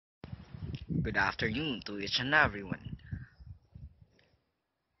Good afternoon to each and everyone.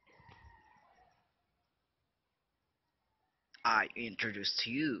 I introduce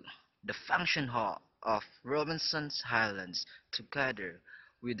to you the function hall of Robinson's Highlands together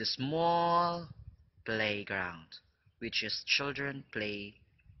with a small playground, which is children play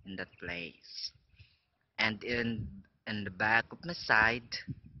in that place. And in the back of my side,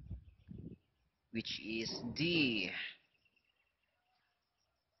 which is the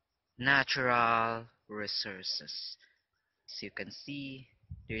natural resources. As you can see,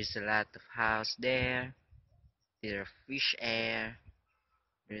 there's a lot of house there. There are fish air.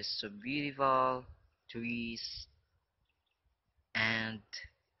 There's so beautiful trees and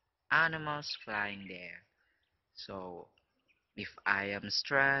animals flying there. So if I am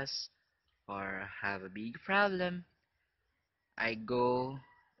stressed or have a big problem, I go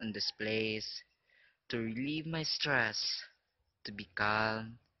in this place to relieve my stress, to be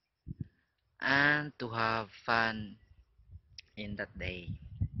calm, and to have fun in that day.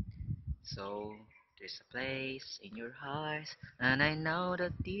 So there's a place in your heart, and I know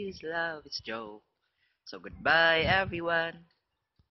that this love is joke. So goodbye everyone.